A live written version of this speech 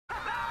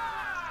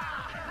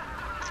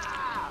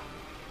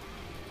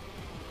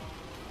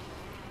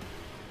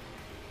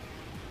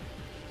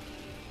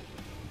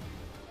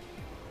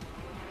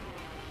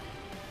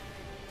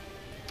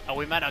Oh,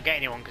 we might not get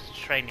anyone because it's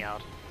a train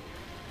yard.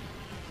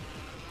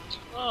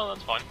 Oh,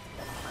 that's fine.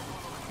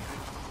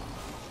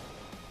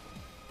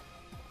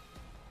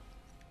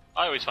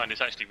 I always find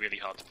it's actually really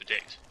hard to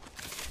predict.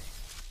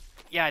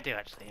 Yeah, I do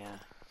actually, yeah.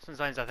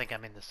 Sometimes I think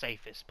I'm in the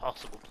safest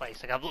possible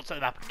place. Like, I've looked at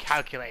the map and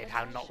calculated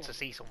how not to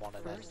see someone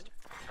and then...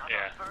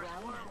 Yeah.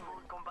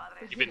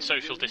 You've been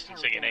social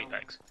distancing in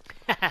Apex.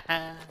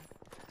 And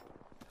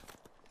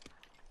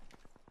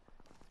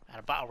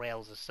battle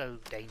rails are so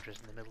dangerous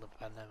in the middle of a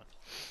pandemic.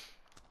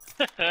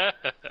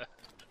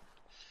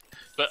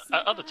 But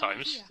at other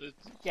times, it's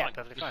Yeah, fine.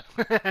 perfectly fine.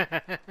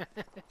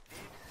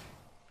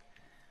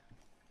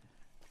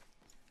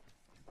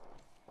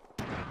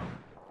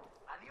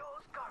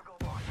 Adios, cargo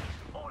boy.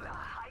 Hola,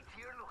 hide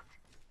your loot.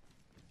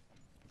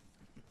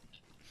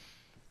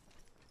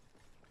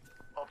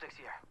 Optics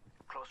here.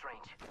 Close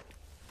range.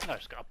 I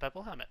just got a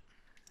purple helmet.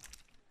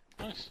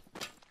 Nice.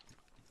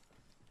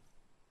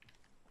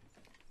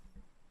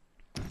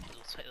 I'll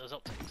take those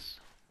optics.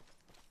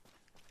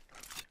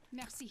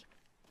 Merci.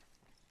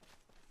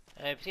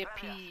 If you see a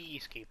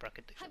peacekeeper, I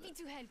could do Happy it.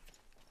 to help.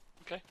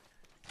 Okay.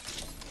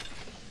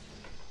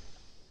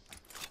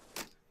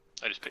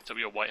 I just picked up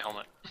your white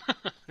helmet.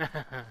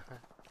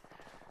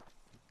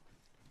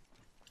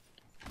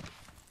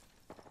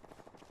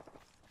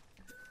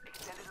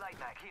 Extended light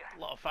mag here. A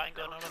lot of fighting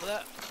going on over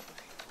there.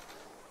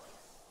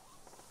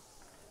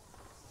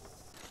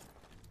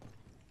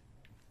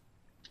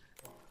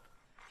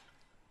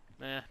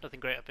 Nah, nothing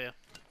great up here.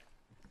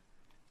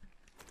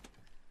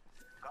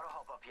 Gotta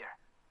hop up here.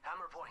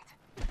 Hammer point.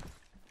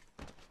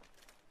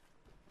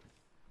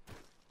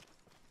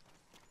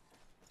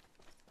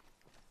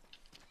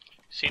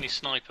 See any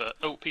sniper?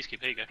 Oh,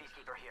 peacekeeper, here you go.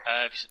 Peacekeeper here.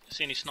 Have you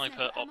seen any sniper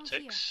Sniper ammo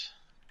optics?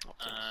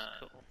 Optics,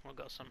 cool. I've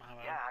got some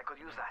ammo. Yeah, I could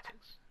use that.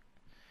 Optics.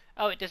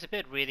 Oh, it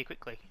disappeared really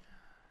quickly.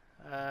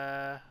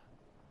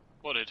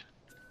 What did?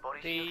 Body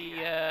The shield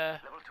here.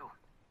 Level 2.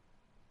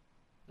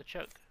 the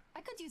choke. I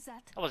could use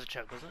that. That was a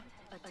choke, wasn't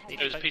it?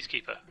 It was a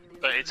peacekeeper,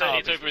 but it's Oh,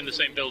 it's over in the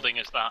same building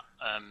as that.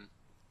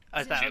 Oh,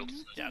 is that? Shield.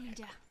 Yeah, okay.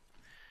 Leader.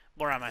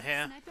 More ammo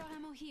here. Sniper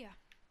ammo here.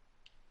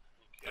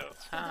 Go.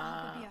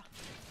 Ah. Here.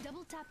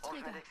 Double tap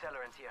trigger. Ultimate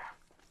accelerant here.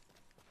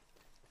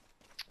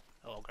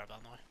 Oh, I'll grab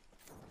that now.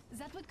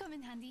 That would come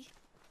in handy.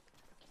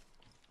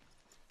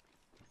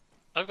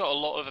 I've got a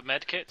lot of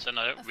med kits and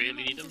I don't A few really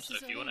more need them. So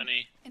if you want necessary.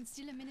 any, And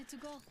still a minute to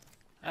go.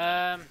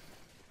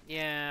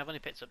 Yeah, I've only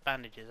picked up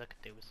bandages. I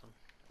could do with some.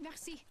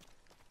 Merci.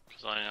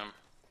 because I am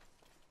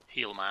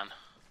heal man.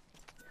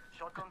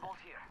 Shotgun bolt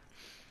here.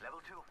 Level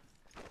 2.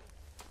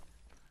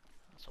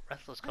 That's what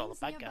wrestlers call a Rings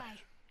bad guy. nearby.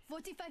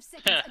 45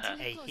 seconds until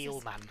A it closes.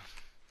 heel man.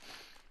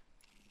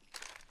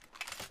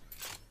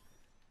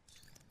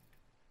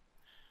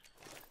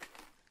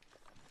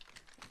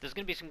 There's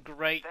going to be some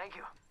great Thank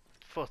you.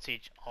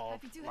 footage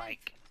of, Happy to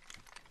like...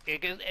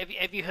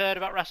 Have you heard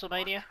about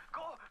WrestleMania?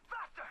 Go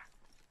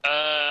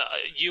faster.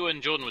 You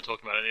and Jordan were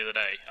talking about it the other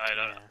day. I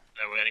don't Yeah.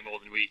 know any more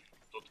than we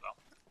talked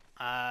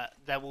about.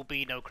 There will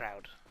be no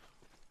crowd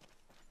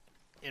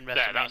in Yeah,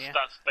 WrestleMania,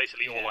 that's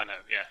basically all Yeah. I know.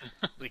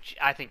 Yeah. which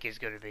I think is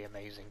going to be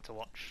amazing to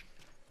watch.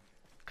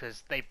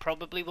 Because they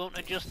probably won't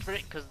adjust for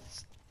it, because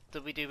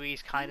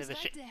WWE's kind of a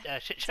Almost shit,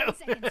 right shit 10 show.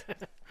 seconds.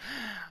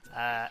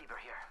 Keeper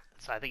here.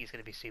 So I think it's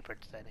going to be super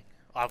entertaining.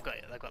 Oh, I've got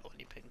the one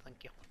you picked,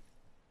 thank you.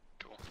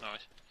 Cool.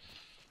 Nice.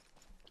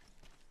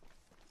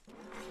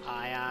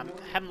 I am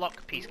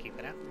Hemlock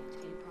Peacekeeper now.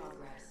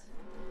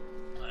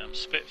 I am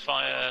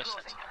Spitfire.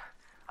 Closing.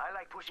 I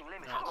like pushing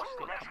limits. No, Push it's the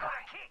good. next guy.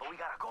 But we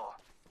gotta go.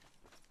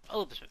 I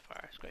love the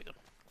Spitfire, it's a great gun.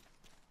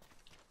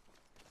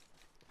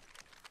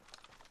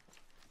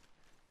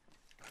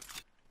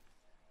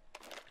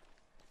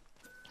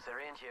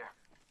 Syringe here.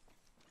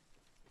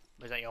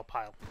 Was that your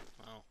pile?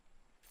 Oh.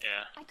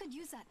 Yeah. I could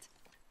use that.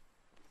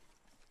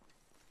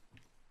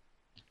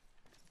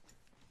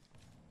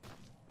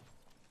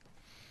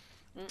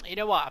 You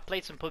know what? I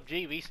played some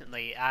PUBG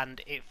recently,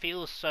 and it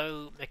feels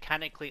so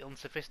mechanically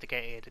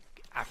unsophisticated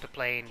after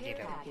playing, you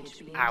know,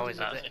 hours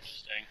of That's it.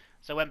 interesting.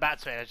 So I went back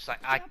to it, and I was just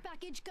like, Care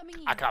package coming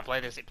in. I can't play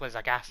this. It plays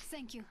like ass.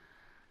 Thank you.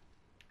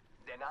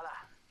 De nada.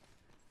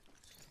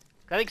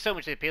 I think so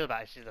much the appeal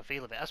about it is just the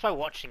feel of it. That's why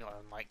watching it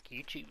on like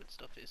YouTube and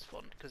stuff is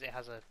fun because it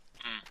has a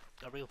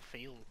real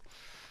feel.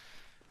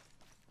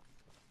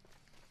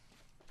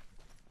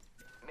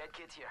 Med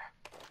kit here.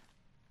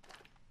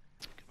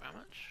 Thank you very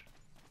much.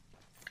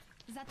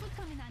 That would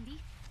come in handy.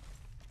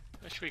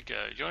 Where should we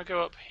go? Do you want to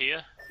go up here?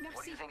 What do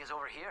Merci. you think is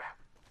over here?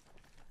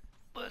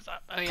 What is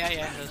that? Oh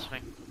yeah, there's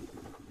something.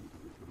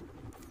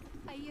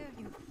 I hear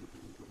you.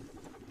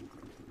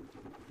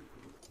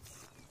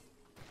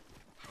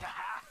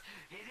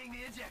 Hitting the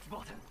eject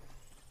button.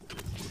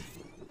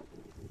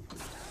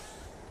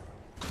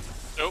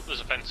 Oh,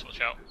 there's a fence. Watch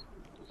out.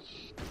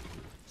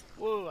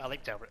 Whoa, I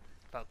leaped over it.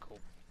 Felt cool.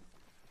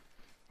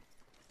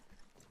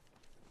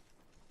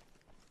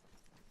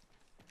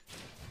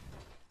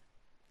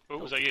 Oh,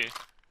 was that you?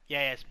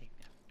 Yeah, it's me.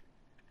 Yeah.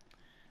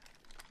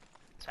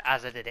 So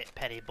as I did it,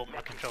 Penny bumped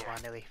my controller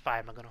and nearly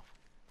fired my gun off.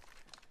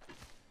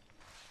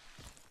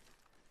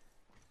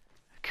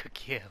 Good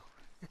kill.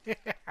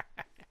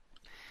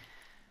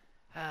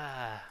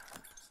 Ah.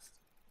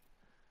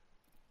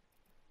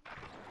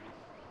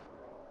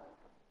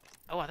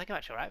 Oh, I think I'm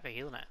actually alright for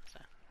healing it. So.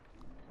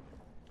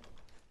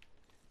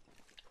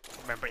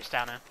 Remember, it's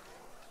down now.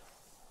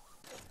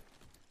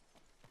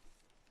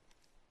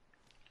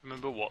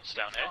 Remember what's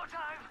down here?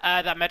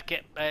 That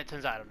medkit. It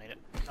turns out I don't need it.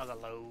 I've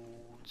got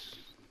loads.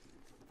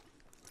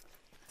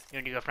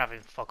 You go from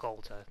having fuck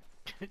all to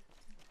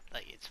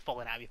like it's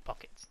falling out of your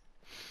pockets.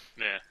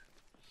 Yeah.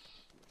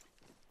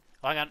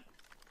 Oh, hang on.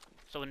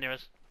 Someone near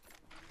us.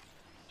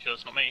 Sure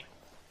it's not me?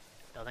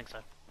 Don't think so.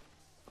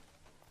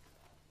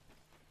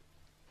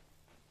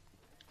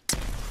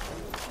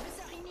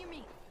 Adversary near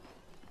me.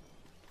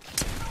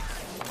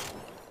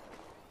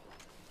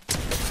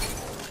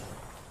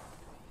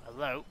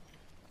 Hello?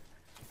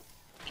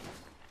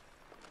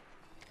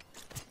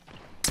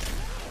 I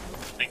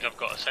think I've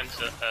got a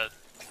sensor,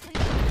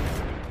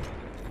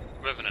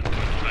 Revenant coming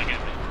to try and get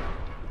me.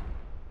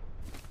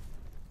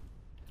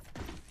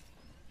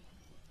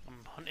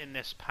 I'm hunting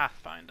this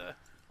Pathfinder.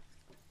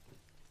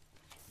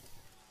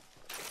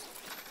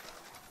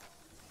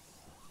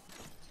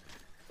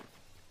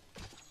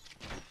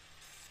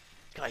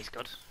 God, he's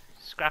good.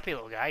 Scrappy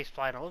little guy, he's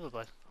flying all over the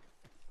place.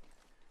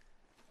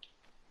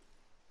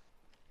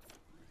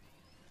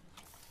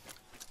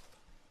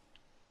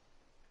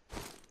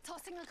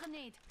 Tossing a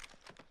grenade.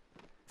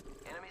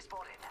 Enemy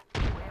spotted.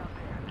 Way out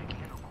there. They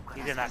can't look.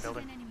 He's in that An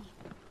building. enemy.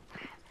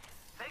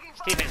 Taking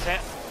His teammate's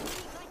hit.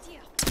 Right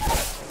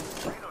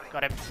here.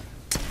 Got him.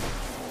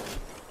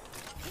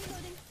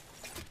 Reloading.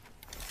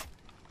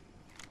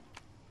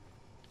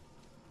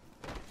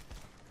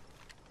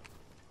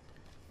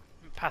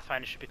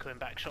 Pathfinder should be coming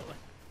back shortly.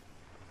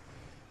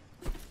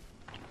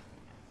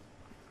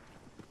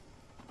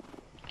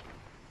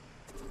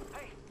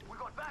 Hey, we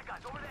got bad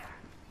guys over there.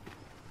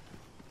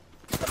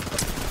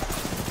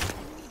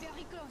 Enemy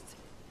very close.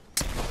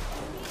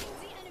 Meeting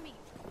the enemy.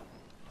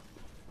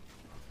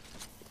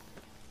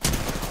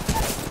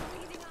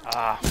 Breathing out.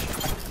 Ah.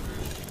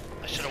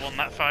 I should have won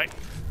that fight.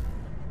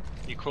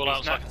 You crawl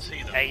out so I can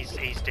see them.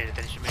 He's doing the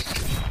finishing move.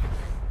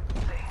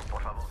 Hey, por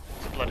favor.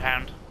 It's a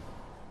bloodhound.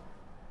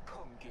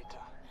 Come get her.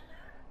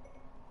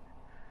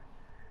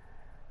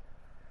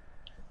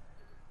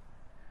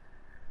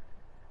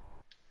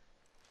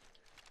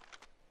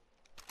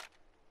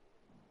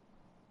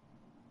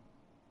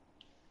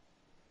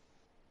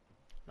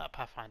 That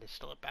Pathfinder's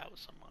still about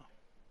somewhere.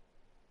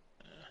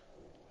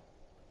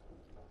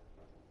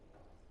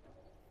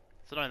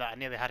 It's annoying that I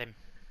nearly had him.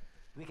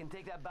 We can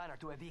take that banner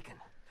to a beacon.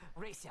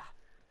 Race ya.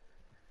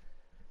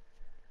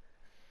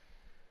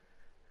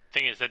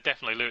 Thing is, they're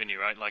definitely looting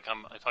you, right? Like,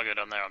 if I go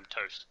down there, I'm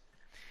toast.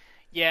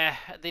 Yeah,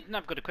 they didn't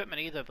have good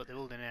equipment either, but they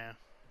will do now.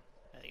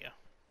 There you go.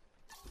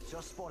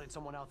 Just spotted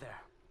someone out there.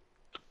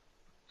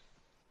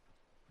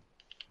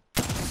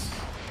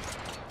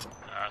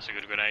 That's a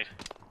good grenade.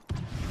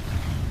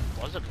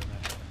 Was a good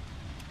move.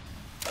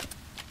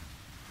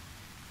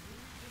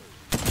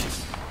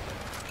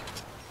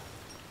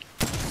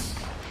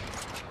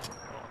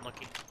 Oh,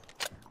 unlucky.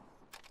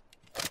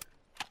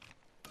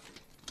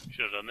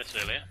 Should have done this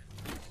earlier.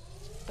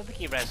 I don't think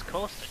he res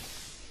caustic.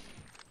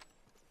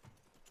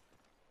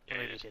 Yeah,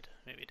 Maybe he he is. did.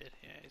 Maybe he did.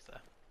 Yeah, he's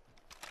there.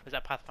 Was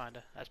that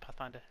Pathfinder? That's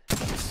Pathfinder.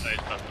 That is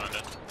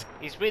Pathfinder.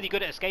 He's really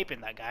good at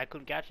escaping, that guy. I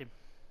couldn't catch him.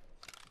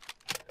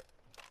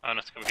 I'm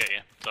gonna have to come get you.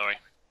 Sorry.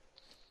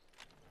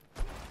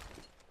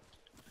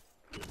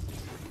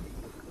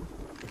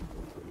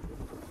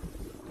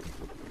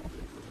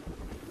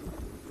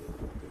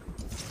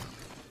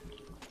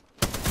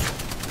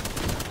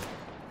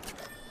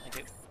 Thank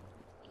you.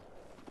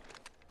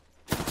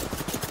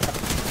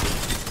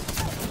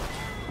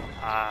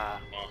 Ah,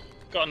 Well,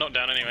 got a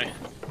knockdown anyway.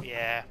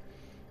 yeah.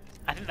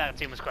 I think that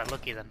team was quite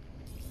lucky then.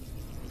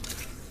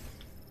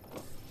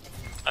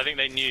 I think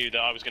they knew that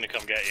I was gonna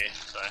come get you,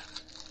 so.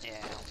 Yeah,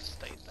 I'll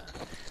stay there.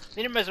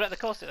 They didn't resurrect the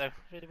caustic though.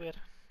 Really weird.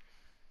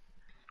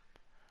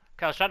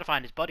 I was trying to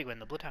find his body when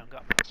the bloodhound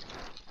got him.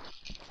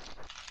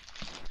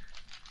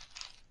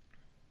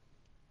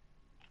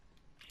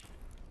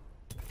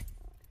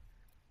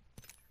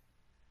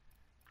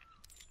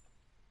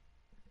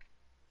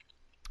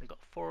 I got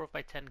 4 of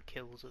my 10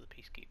 kills with the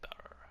Peacekeeper.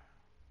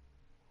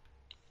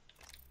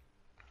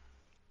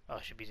 Oh,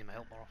 I should be using my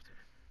help more often.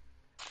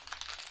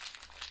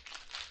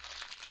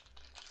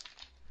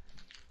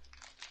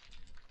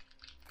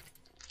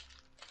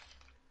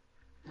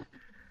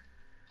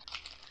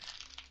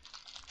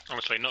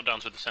 Honestly,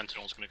 knockdowns with the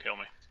Sentinel's gonna kill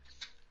me.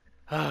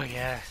 Oh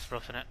yeah, it's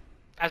rough, isn't it?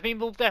 I mean,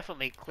 we'll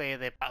definitely clear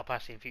the battle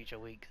pass in future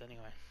weeks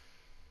anyway.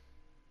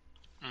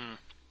 Hmm.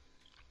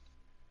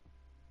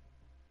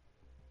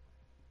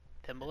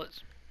 10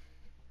 bullets.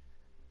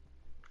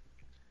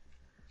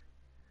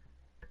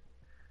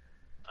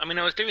 I mean,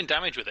 I was doing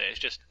damage with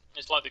it.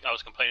 It's like I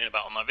was complaining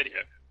about on my video.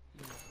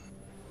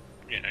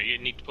 You know, you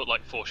need to put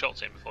like 4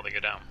 shots in before they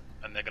go down,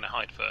 and they're gonna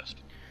hide first.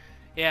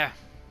 Yeah.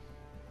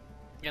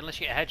 Yeah,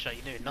 unless you get a headshot,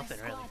 you're doing nothing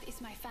my really. squad is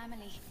my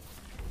family.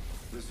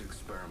 This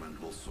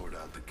experiment will sort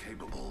out the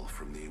capable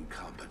from the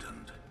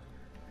incompetent.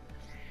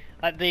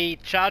 Like the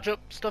charge up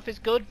stuff is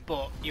good,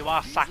 but you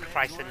are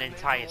sacrificing an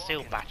entire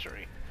steel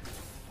battery.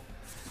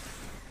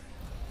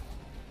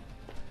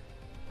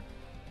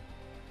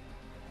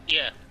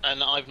 Yeah,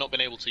 and I've not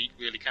been able to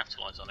really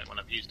capitalise on it when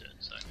I've used it.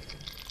 So.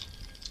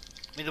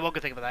 I mean, the one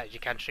good thing about that is you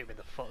can shoot me in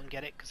the foot and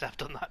get it, because I've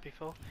done that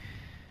before.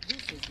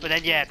 But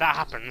then, yeah, that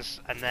happens,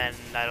 and then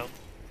I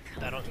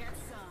don't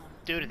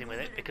do anything with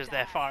it because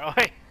they're far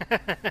away.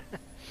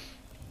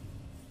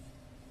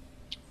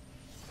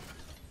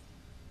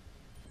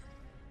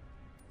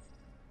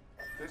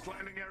 This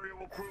landing area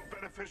will prove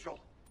beneficial.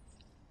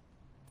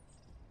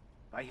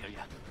 I hear ya.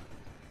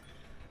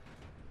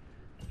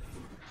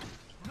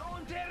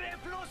 Non terre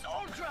plus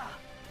ultra.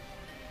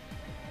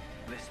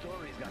 The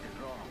story's got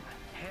it wrong.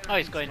 Oh,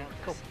 he's going.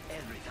 Cool.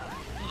 Every time.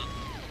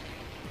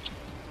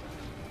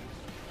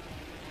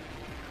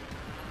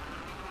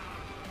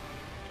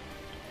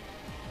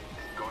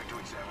 Going to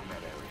examine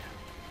that area.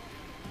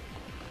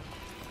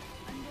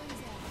 I'm going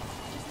there.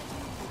 Just let me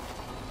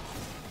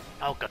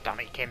know. Oh god damn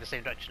it! He came the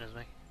same direction as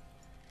me.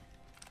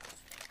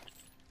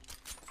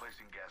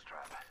 Placing gas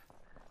trap.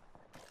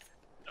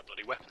 No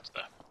bloody weapons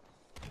there.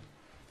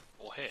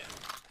 Or here.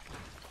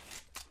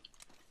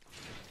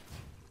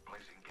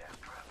 Placing gas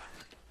trap.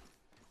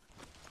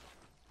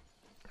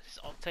 This is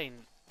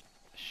Octane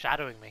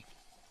shadowing me.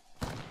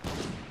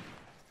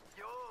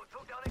 Yo,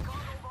 took down a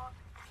cargo bot.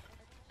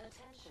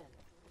 Attention.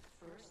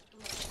 First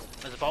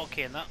blood. There's a bolt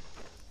key in that.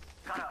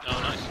 Oh,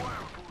 nice.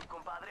 Whirlpool,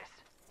 compadres.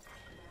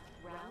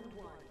 Round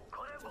one.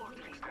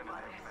 Extended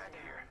heavy mag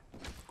here.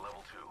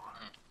 Level 2.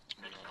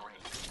 It's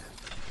green.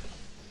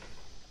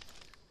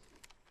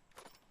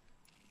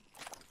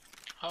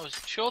 I was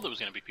sure there was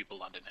going to be people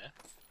landing here.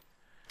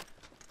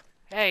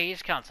 Hey, you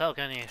just can't tell,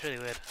 can you? It's really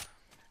weird.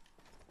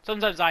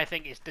 Sometimes I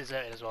think it's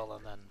deserted as well,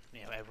 and then,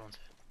 you know, everyone's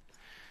here.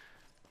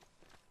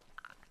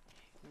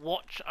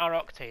 Watch our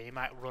Octane, he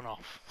might run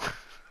off.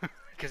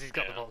 Because he's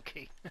got the Yeah. vault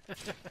key.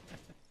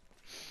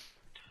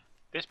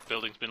 This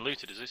building's been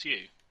looted. Is this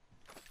you?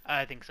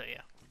 I think so,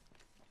 yeah.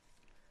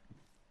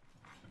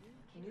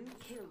 New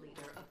kill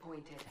leader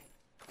appointed.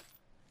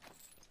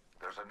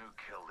 There's a new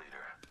kill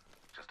leader.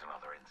 Just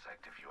another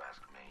insect if you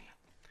ask me.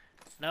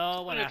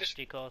 No one Yeah, asked just-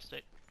 you,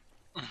 Caustic.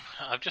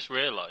 I've just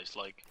realised,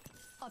 like,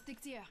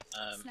 Optics here.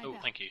 oh, Sniper.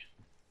 thank you.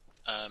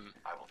 I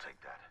will take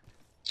that.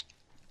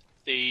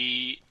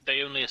 They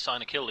only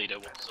assign a kill leader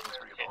once someone's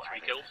hit 3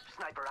 kills.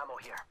 Sniper ammo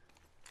here.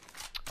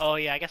 Oh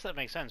yeah, I guess that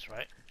makes sense,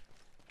 right?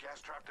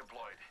 Gas trap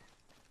deployed.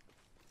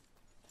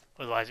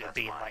 Otherwise it would That's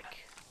be in fine.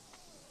 like...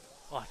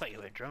 Oh, I thought you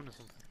were a drone or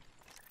something.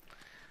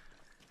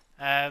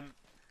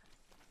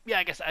 Yeah,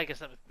 I guess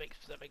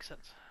that makes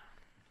sense.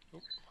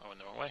 Oop, I went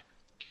the wrong way.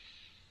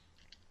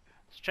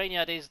 So train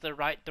yard is the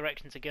right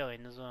direction to go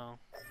in as well.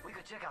 We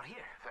could check out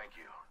here. Thank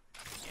you.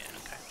 Yeah,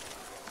 okay.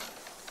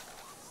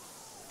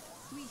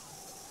 Oui.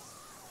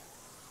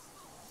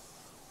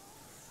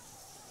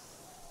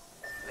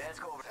 Let's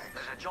go over there.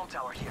 There's a jump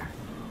tower here.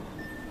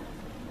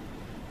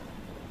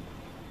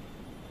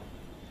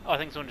 Oh, I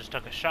think someone just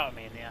took a shot at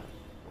me in the air.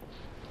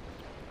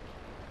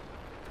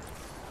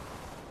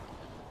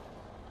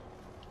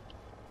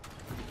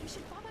 We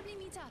should probably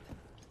meet up.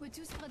 We're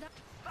too spread out.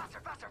 Faster,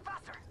 faster,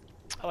 faster.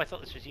 Oh, I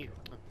thought this was you.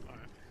 Oh,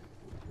 alright.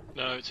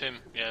 No, it's him.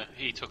 Yeah,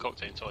 he took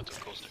Octane, so I took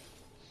Caustic.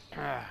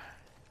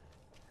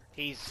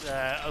 He's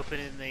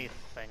opening the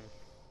thing.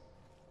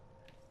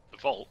 The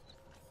vault?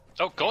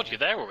 Oh god, you're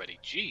there already.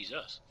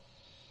 Jesus.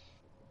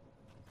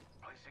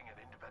 Placing an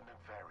independent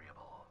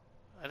variable.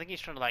 I think he's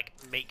trying to like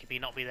make me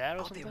not be there or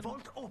Got the something.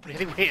 vault open.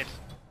 Really weird.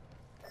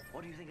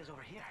 What do you think is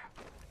over here?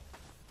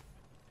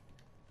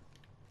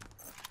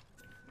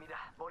 Mira,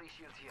 body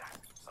shield here.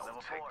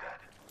 Level 4.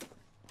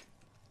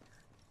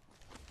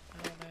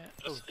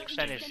 Oh, That's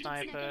extended interesting.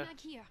 sniper. Mag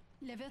here.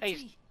 Level Hey, he's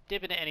 3.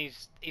 dipping it and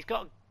he's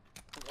got a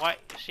white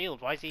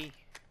shield. Why is he?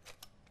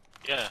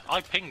 Yeah,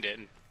 I pinged it.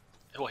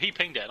 Well, he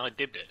pinged it and I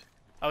dibbed it.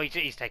 Oh, he's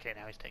taking it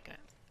now. He's taking it.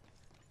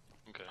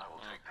 Okay. I will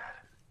take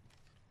that.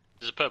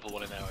 There's a purple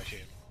one in there, I assume.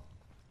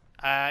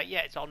 Yeah,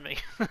 it's on me.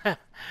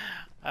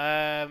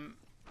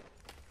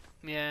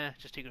 Yeah,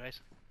 just 2 grays.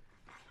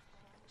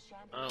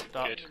 Oh,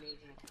 Stop. good.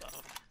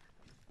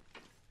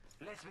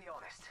 Let's be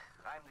honest.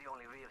 I'm the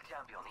only real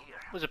champion here.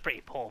 It was a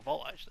pretty poor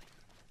vault actually.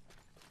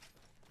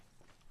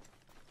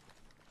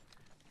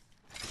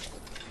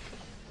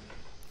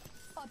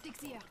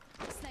 Optics here.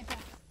 Sniper.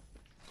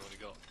 Already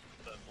got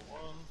purple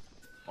one.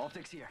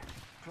 Optics here.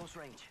 Close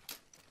range.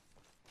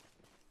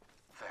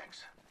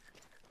 Thanks.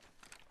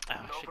 Oh,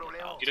 No I should get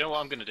problemo. out. You know what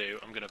I'm going to do?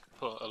 I'm going to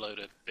put a load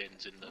of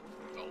bins in the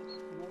vault.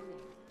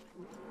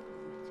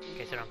 In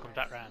case anyone comes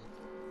back round.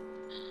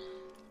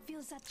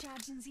 Feels that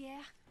charge in the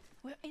air?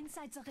 We're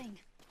inside the ring.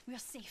 We're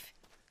safe.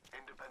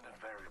 Independent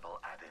variable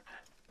added.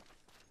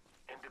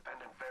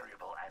 Independent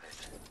variable added.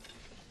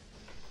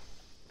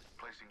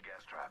 Placing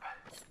gas trap.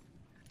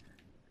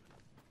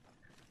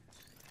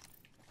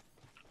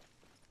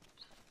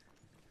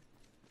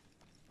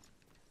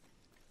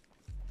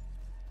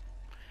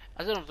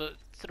 I still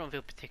don't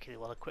feel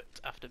particularly well equipped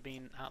after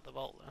being out the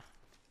vault though.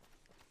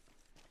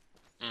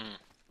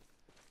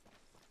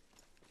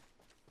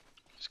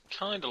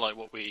 kind of like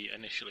what we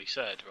initially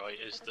said, right?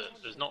 Is that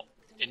there's not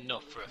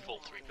enough for a full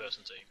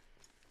 3-person team.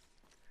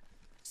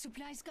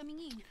 Supplies coming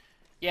in.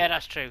 Yeah,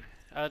 that's true.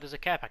 There's a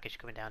care package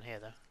coming down here,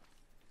 though.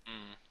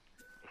 Mm.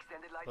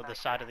 Extended light On the mag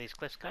side here. of these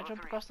cliffs. Can I Level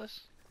jump 3. across this?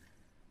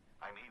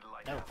 I need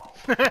light No. ammo.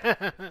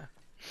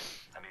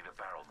 I need a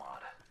barrel mod.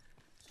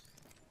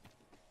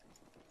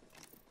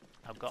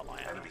 I've got my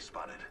ammo. Enemy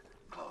spotted.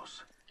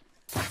 Close.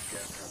 Gas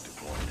trap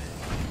deployed.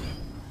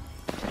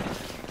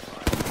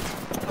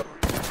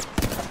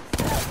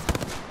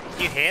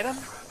 Do you hear them?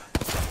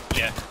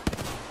 Yeah.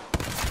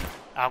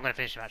 Oh, I'm gonna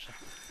finish them actually.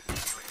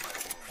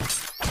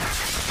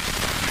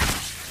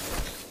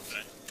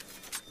 Okay.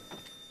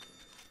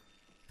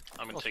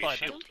 I'm gonna Well, take a fine,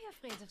 shield. Don't be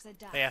afraid of the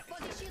dark. Yeah.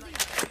 Body shield here.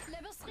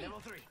 Level 3. Level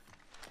 3.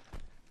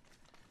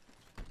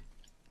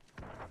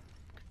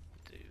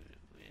 Do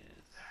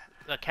with...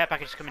 The care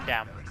package is coming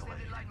down.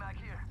 Extended light mag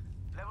here.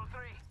 Level 3.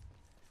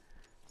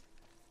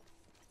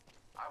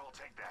 I will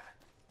take that.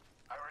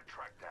 I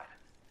retract that.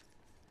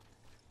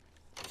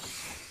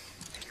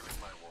 Healing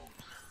my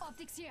wounds.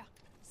 Optics here.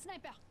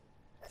 Sniper.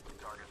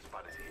 Target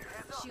spotted here.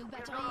 Shield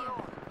battery here.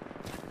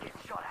 Get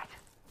shot at.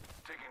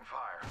 Taking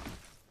fire.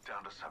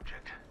 Down to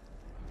subject.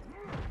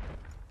 I'm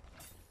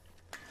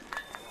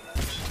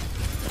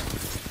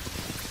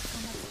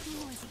not too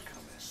noisy.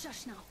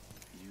 Shush now.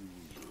 You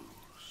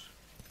lose.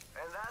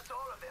 And that's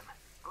all of them.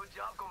 Good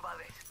job,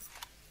 compadres.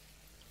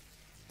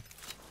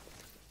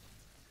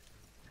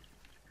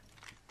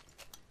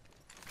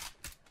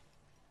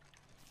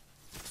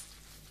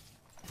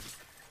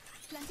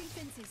 Planting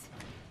fences.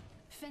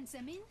 Fence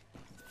them in.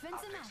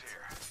 Fence them out. Optics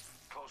here.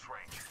 Close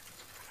range.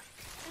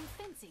 And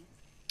fencing.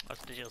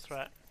 That's a digital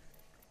threat.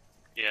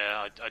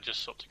 Yeah, I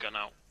just swapped a gun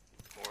out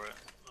for it.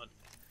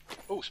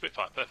 Oh,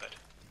 Spitfire, perfect.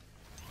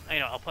 Oh, you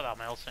know, I'll put that on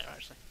my alternator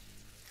actually.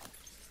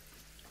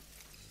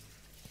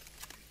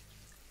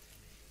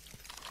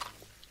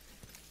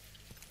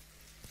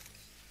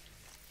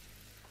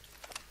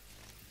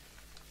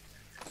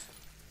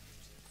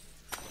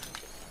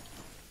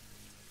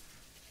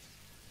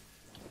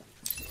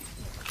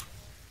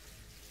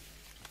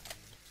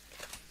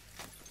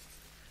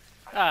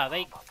 Ah,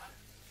 they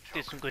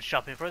did some good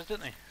shopping for us,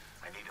 didn't they?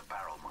 I need a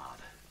barrel mod.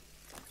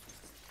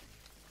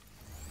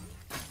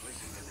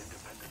 Placing an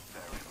independent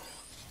variable.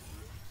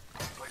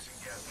 Placing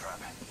gas trap.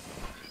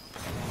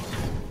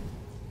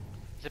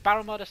 Is the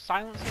barrel mod a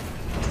silencer?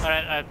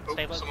 Alright, Oh,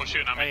 stabilizer? someone's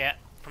shooting at Oh me. yeah,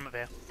 from up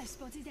here. I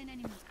spotted an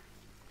enemy.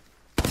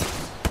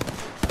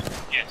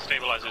 Yeah,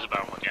 stabilizer's a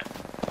barrel mod, yeah.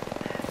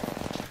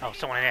 Oh,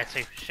 someone in there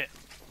too. Shit.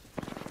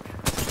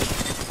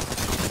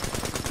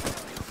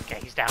 Okay,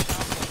 he's down.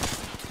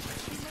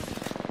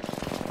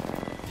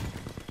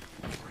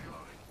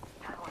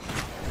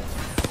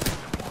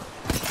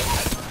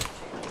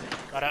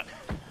 Got it.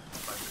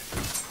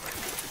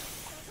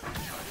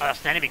 Oh,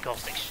 that's an enemy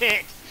caustic.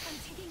 Shit! I'm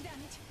taking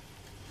damage.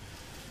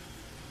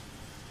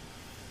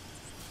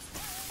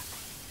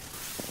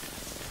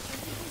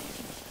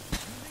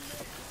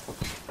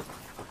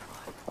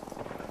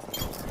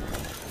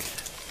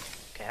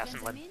 Okay, that's Fence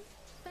some them limb. in.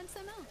 Fence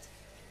them out.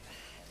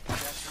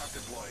 Gas trap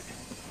deployed.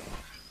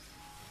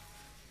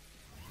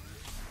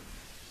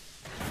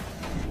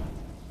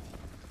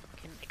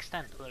 Can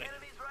extend a little bit.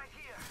 Enemies right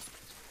here.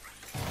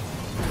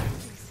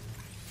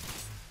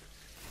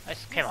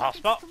 This came a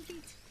hotspot.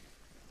 Complete.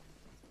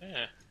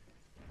 Yeah.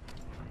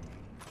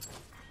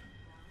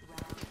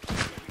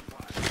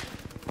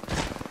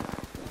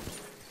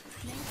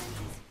 Main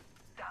fences.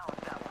 Down,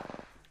 down.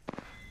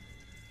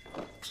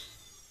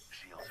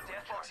 Shields are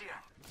Death box here.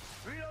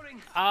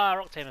 Reloading. Ah,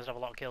 Rock Tamers have a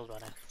lot of kills by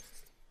now.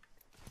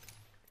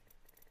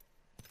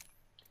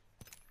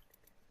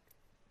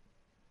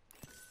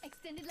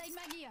 Extended light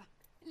mag here.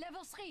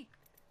 Level 3.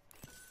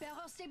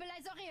 Barrel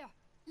stabilizer here.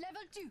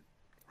 Level 2.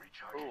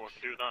 recharging. Oh, I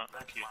can do that.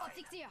 Thank you.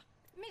 Optics here.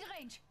 Mid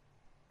range.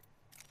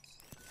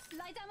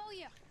 Light ammo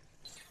here.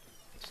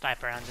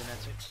 Sniper rounds in there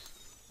too.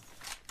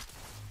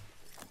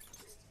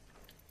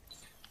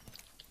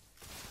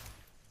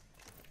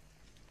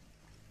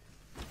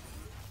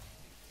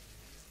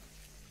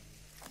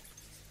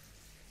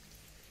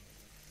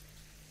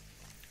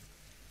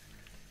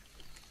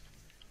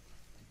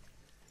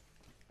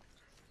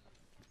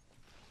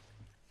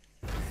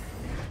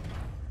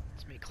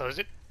 It's me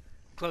closing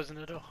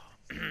the door.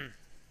 Placing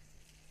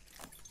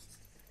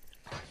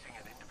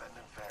an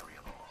independent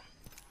variable.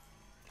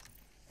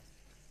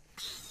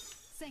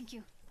 Thank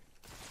you.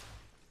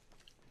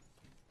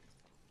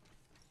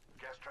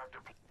 Gas trap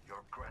deployed.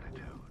 Your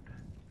gratitude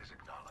is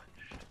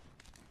acknowledged.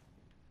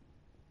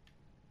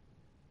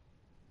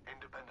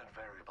 Independent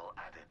variable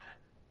added.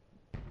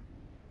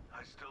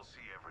 I still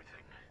see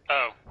everything.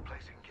 Oh,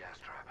 Placing gas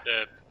trap.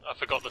 I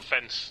forgot the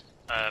fence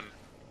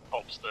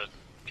pops the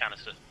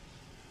canister.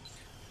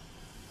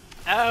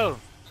 Oh!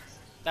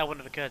 That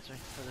wouldn't have occurred to me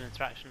as an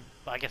interaction,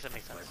 but I guess it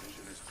makes My sense.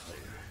 vision is clear.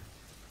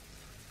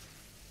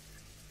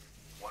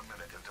 1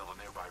 minute until the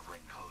nearby ring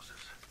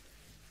closes.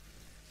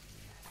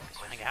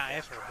 I get out of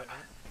here for a bit,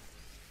 mate.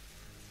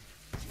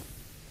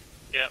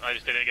 Yeah, I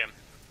just did it again.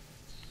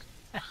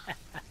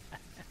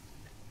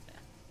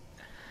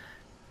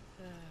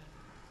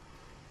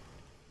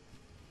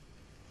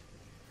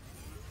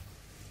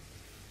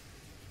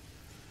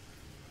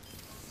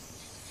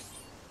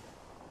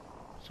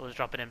 Someone's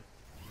dropping him.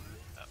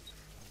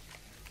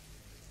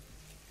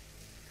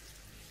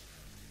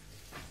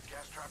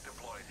 Gas trap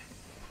deployed.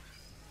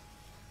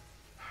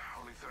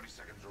 Only 30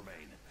 seconds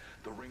remain.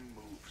 The ring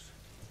moves.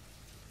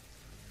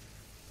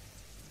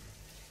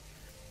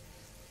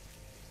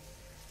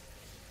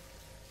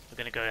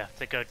 We're gonna have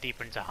to go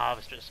deeper into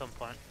Harvester at some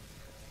point.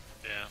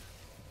 Yeah.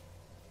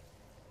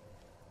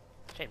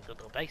 Shame, good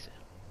little base here.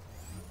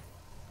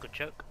 Good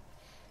choke.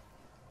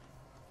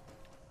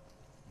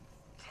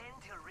 10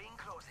 till ring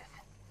closes.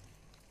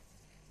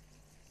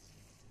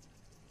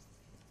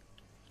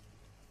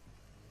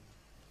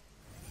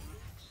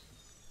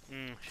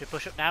 Should we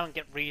push up now and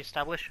get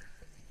re-established?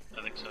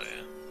 I think so, yeah.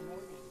 In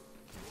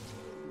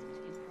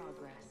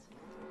progress.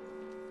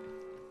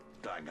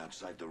 Dying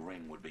outside the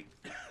ring would be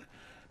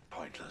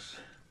pointless.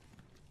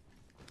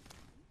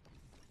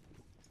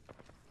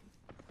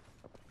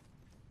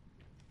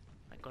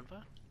 Like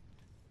gunfire?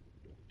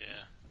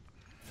 Yeah.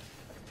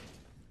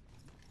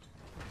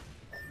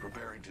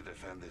 Preparing to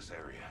defend this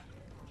area.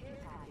 Care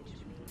package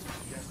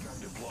being Gas trap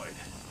deployed.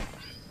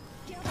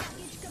 Care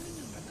package coming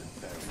in.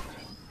 There we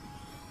go.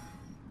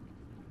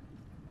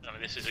 I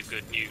mean, this is a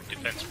good new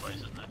defense place,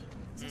 isn't it?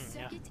 The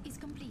yeah. circuit is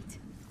complete.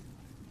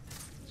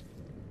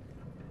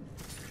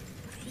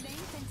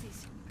 Laying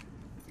fences.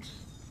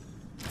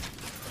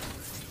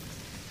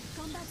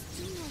 Combat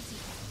too noisy.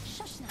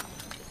 Shush now.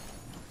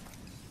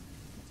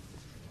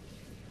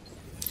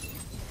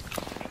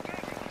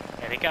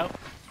 There they go.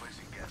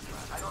 Placing gas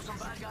trap. I got some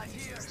bad guys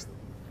here.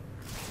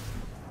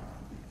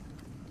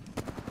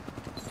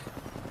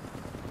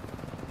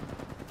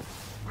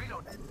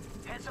 Reload.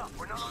 Heads up,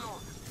 we're not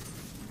alone.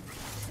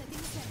 Setting the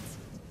fence.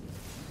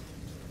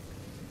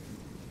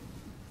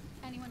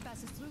 Anyone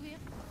passes through here,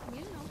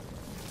 we'll know.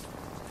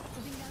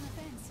 Putting down a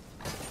fence.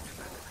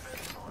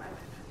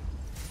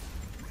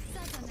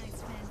 That's a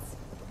nice fence.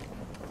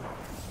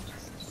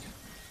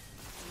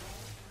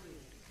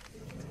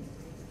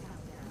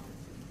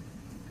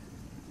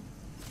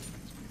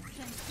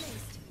 Fence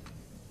placed.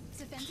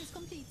 The fence is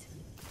complete.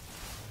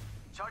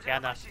 Charging Yeah,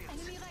 up my no.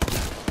 shields. Enemy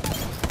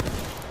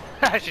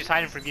right. She's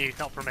hiding from you,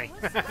 not from me.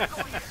 Shut down. That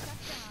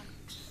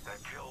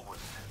kill was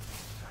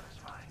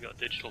satisfying. You got a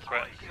digital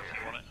threat if you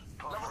want it.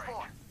 Level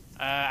 4.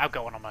 I'll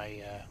go on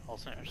my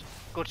alternators.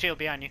 Good shield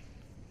behind you.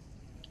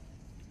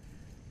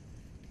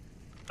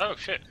 Oh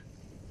shit.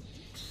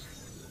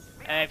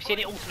 If you see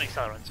any ultimate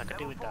accelerants, I could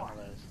do with down on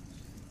those.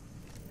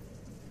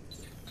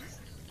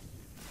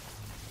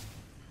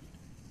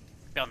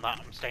 Beyond that,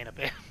 I'm staying up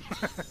here.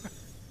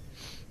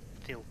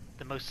 Feel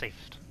the most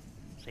safest.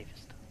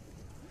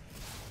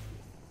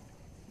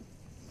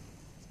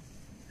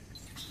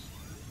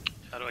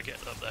 How do I get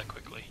up there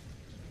quickly?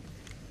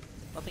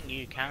 I think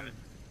you can.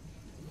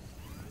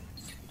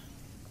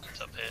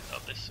 It's up here,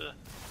 up this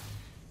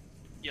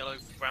yellow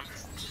ramp.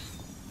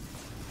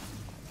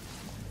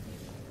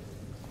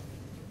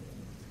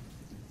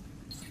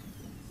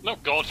 Oh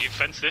god, you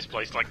fenced this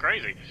place like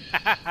crazy.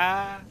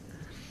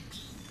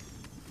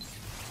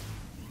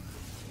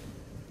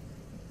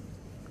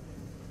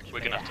 We're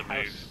gonna have to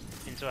move.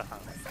 Into a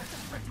house.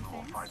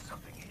 We'll find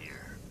something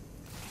here.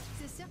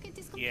 The circuit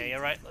is complete. Yeah,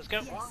 you're right. Let's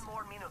go. One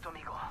more minute,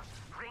 amigo.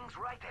 Ring's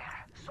right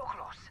there. So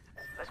close.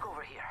 Let's go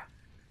over here.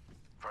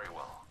 Very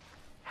well.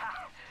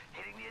 Ha!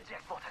 Hitting the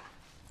eject button.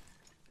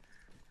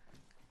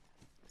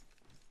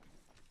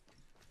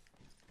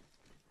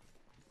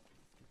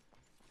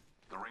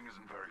 The ring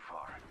isn't very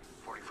far.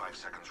 45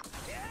 seconds.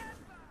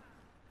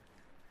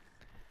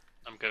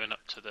 I'm going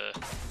up to the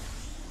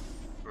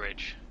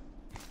bridge.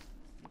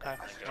 Okay,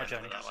 my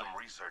journey. That way. Some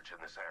research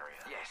in this area.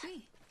 Yes.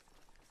 Oui.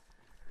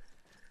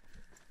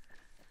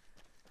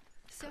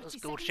 30 Let's go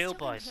seconds shield,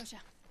 till ring boys.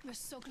 closure. We're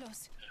so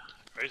close.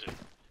 Crazy.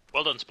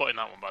 Well done spotting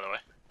that one, by the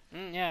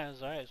way. Yeah, it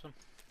was alright. This one.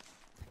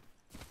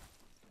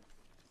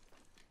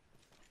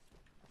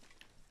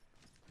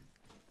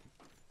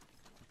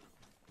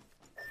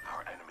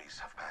 Our enemies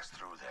have passed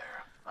through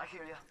there. I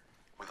hear you.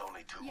 With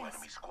only two Yes.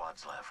 enemy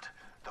squads left,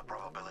 the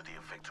probability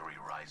of victory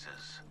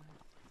rises.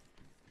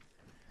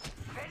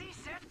 Ready,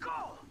 set,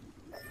 go!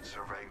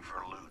 Surveying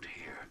for loot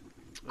here.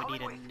 We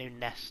need a new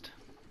nest.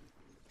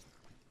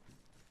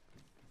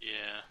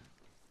 Yeah.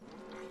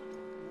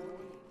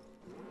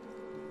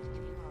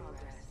 in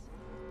progress.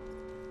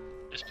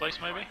 This place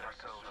maybe?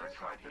 Ourselves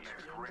inside the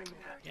next ring.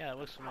 Yeah, that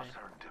looks for me.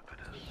 How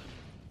serendipitous.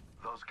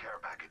 Those care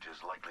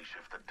packages likely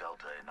shift the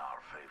delta in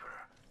our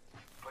favor.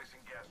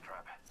 Placing gas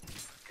trap.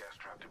 Gas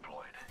trap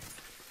deployed.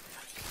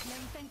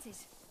 Laying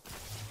fences.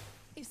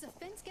 If the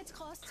fence gets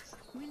crossed,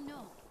 we'll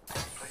know.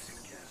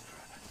 Placing gas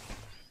trap.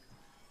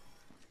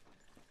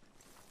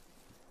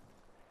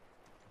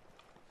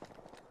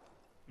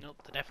 Nope,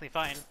 they're definitely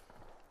fine.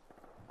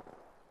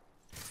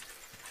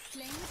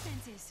 Laying the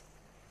fences.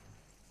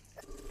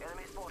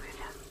 Enemy spotted.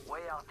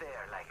 Way out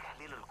there, like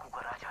little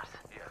cucarachas.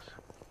 Yes.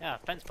 Yeah,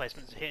 fence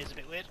placements here is a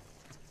bit weird.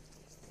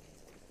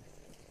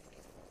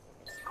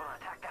 Gonna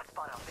attack that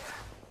spot out there.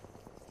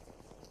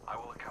 I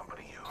will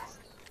accompany you.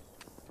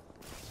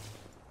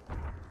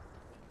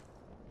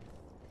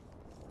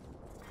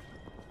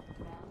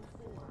 Round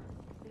 4.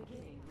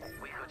 Beginning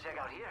ring We could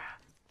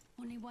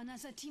one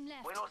other team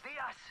left. Buenos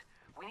dias.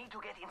 We need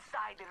to get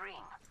inside the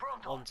ring.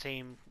 Pronto. One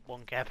team,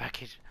 one care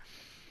package.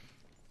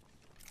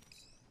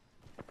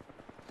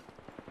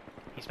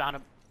 He's found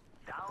him.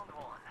 Down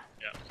one.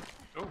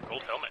 Yeah. Ooh,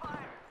 gold helmet.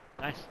 Fire.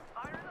 Nice.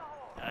 Fire in the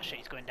hole. Oh shit,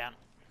 he's going down.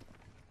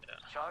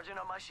 Charging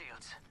on my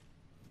shields.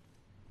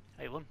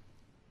 Hey, one.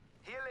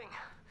 Healing.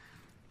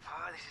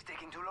 Ah, this is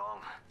taking too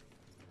long.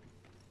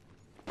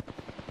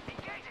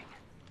 Engaging.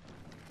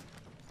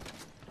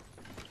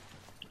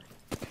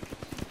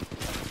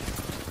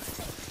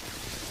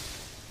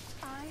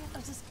 I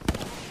just.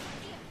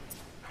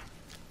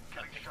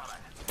 Getting shot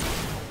at.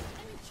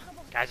 I'm in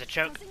trouble. Guys, a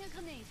choke. Tossing a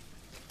grenade.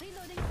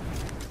 Reloading.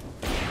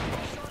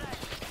 Shot at.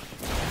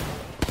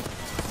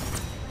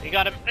 We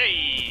got him.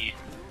 Hey!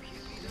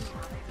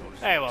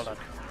 Very well done.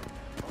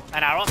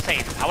 And our own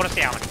team, I want to see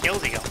how many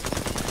kills he got.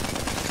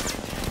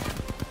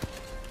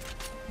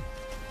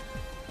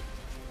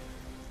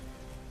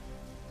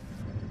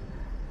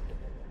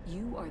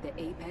 You are the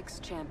Apex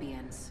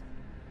champions.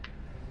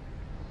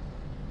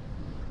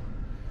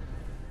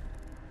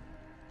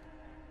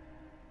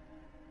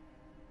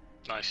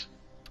 Nice.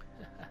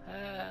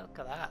 Look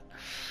at that.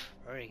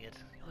 Very good.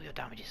 Oh, your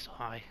damage is so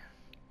high.